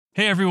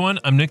Hey everyone,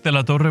 I'm Nick de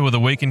la Torre with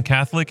Awaken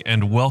Catholic,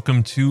 and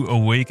welcome to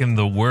Awaken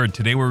the Word.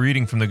 Today we're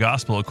reading from the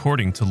Gospel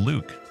according to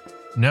Luke.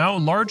 Now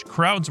large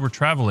crowds were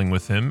traveling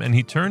with him, and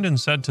he turned and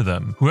said to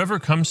them, "Whoever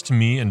comes to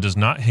me and does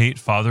not hate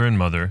father and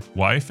mother,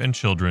 wife and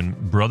children,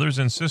 brothers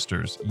and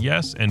sisters,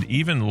 yes, and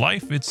even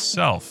life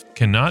itself,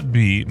 cannot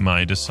be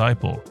my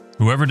disciple.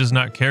 Whoever does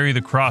not carry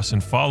the cross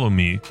and follow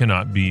me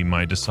cannot be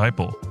my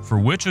disciple. For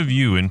which of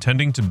you,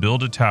 intending to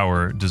build a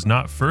tower, does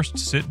not first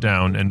sit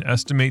down and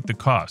estimate the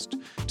cost,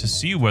 to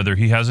see whether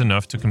he has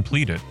enough to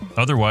complete it?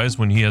 Otherwise,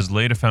 when he has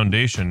laid a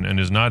foundation and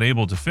is not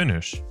able to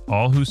finish,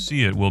 all who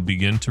see it will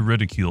begin to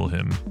ridicule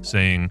him,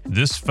 saying,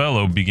 'This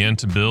fellow began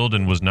to build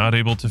and was not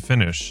able to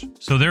finish.'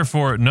 So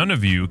therefore, none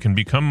of you can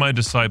become my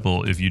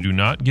disciple if you do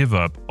not give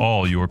up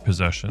all your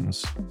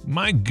possessions."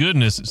 My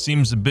goodness, it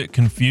seems a bit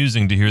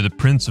confusing to hear the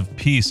Prince of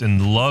Peace and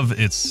love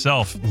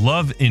itself,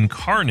 love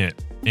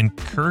incarnate,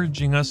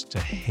 encouraging us to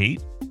hate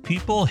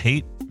people,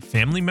 hate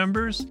family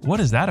members? What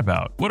is that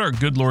about? What our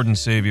good Lord and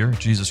Savior,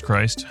 Jesus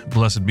Christ,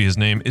 blessed be his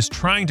name, is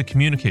trying to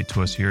communicate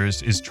to us here,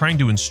 is trying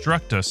to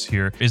instruct us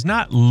here, is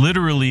not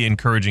literally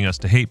encouraging us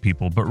to hate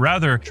people, but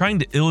rather trying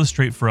to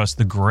illustrate for us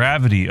the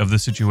gravity of the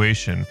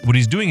situation. What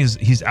he's doing is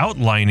he's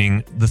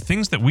outlining the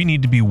things that we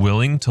need to be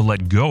willing to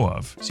let go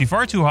of. See,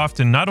 far too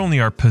often, not only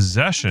our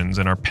possessions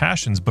and our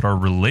passions, but our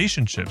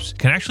relationships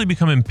can actually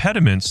become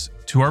impediments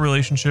to our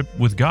relationship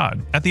with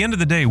God. At the end of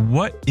the day,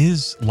 what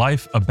is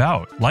life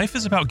about? Life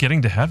is about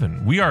getting to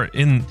heaven. We are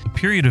in a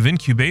period of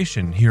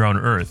incubation here on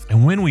earth.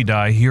 And when we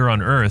die here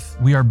on earth,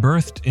 we are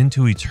birthed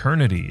into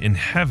eternity in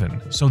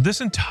heaven. So this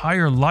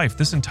entire life,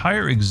 this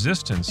entire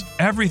existence,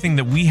 everything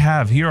that we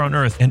have here on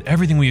earth and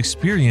everything we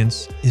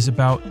experience is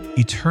about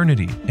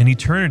eternity, an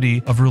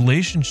eternity of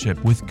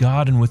relationship with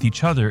God and with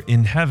each other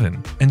in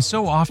heaven. And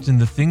so often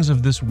the things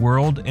of this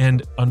world,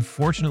 and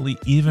unfortunately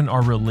even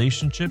our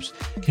relationships,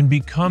 can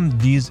become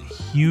these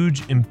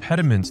huge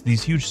impediments,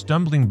 these huge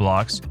stumbling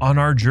blocks on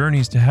our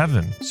journeys to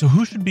heaven. So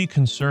who should be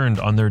concerned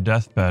on their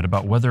deathbed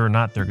about whether or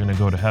not they're going to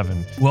go to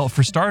heaven? Well,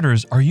 for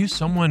starters, are you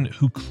someone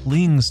who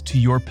clings to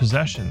your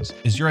possessions?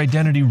 Is your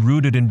identity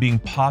rooted in being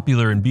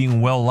popular and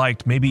being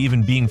well-liked, maybe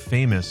even being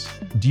famous?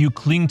 Do you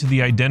cling to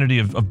the identity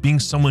of being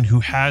someone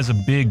who has a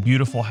big,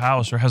 beautiful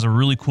house or has a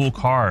really cool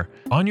car?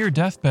 On your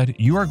deathbed,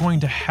 you are going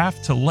to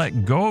have to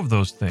let go of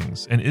those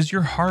things. And is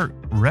your heart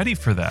ready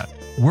for that?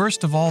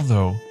 Worst of all,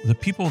 though, the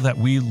people that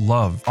we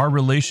love, our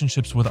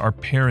relationships with our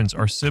parents,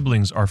 our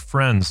siblings, our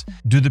friends,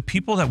 do the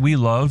people that we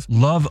love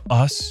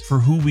us for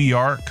who we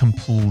are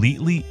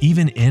completely,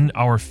 even in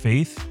our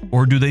faith?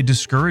 Or do they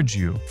discourage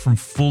you from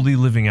fully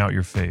living out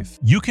your faith?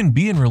 You can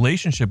be in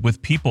relationship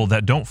with people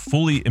that don't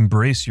fully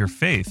embrace your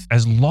faith,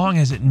 as long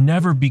as it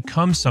never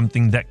becomes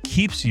something that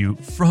keeps you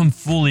from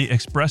fully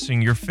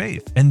expressing your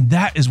faith. And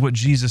that is what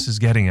Jesus is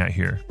getting at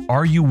here.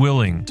 Are you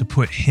willing to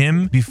put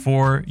him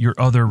before your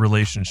other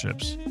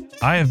relationships?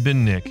 I have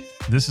been Nick.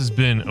 This has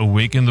been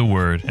Awaken the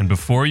Word. And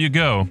before you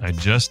go, I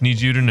just need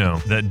you to know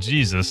that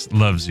Jesus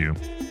loves you.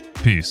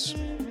 Peace.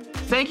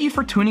 Thank you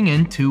for tuning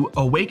in to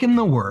Awaken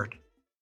the Word.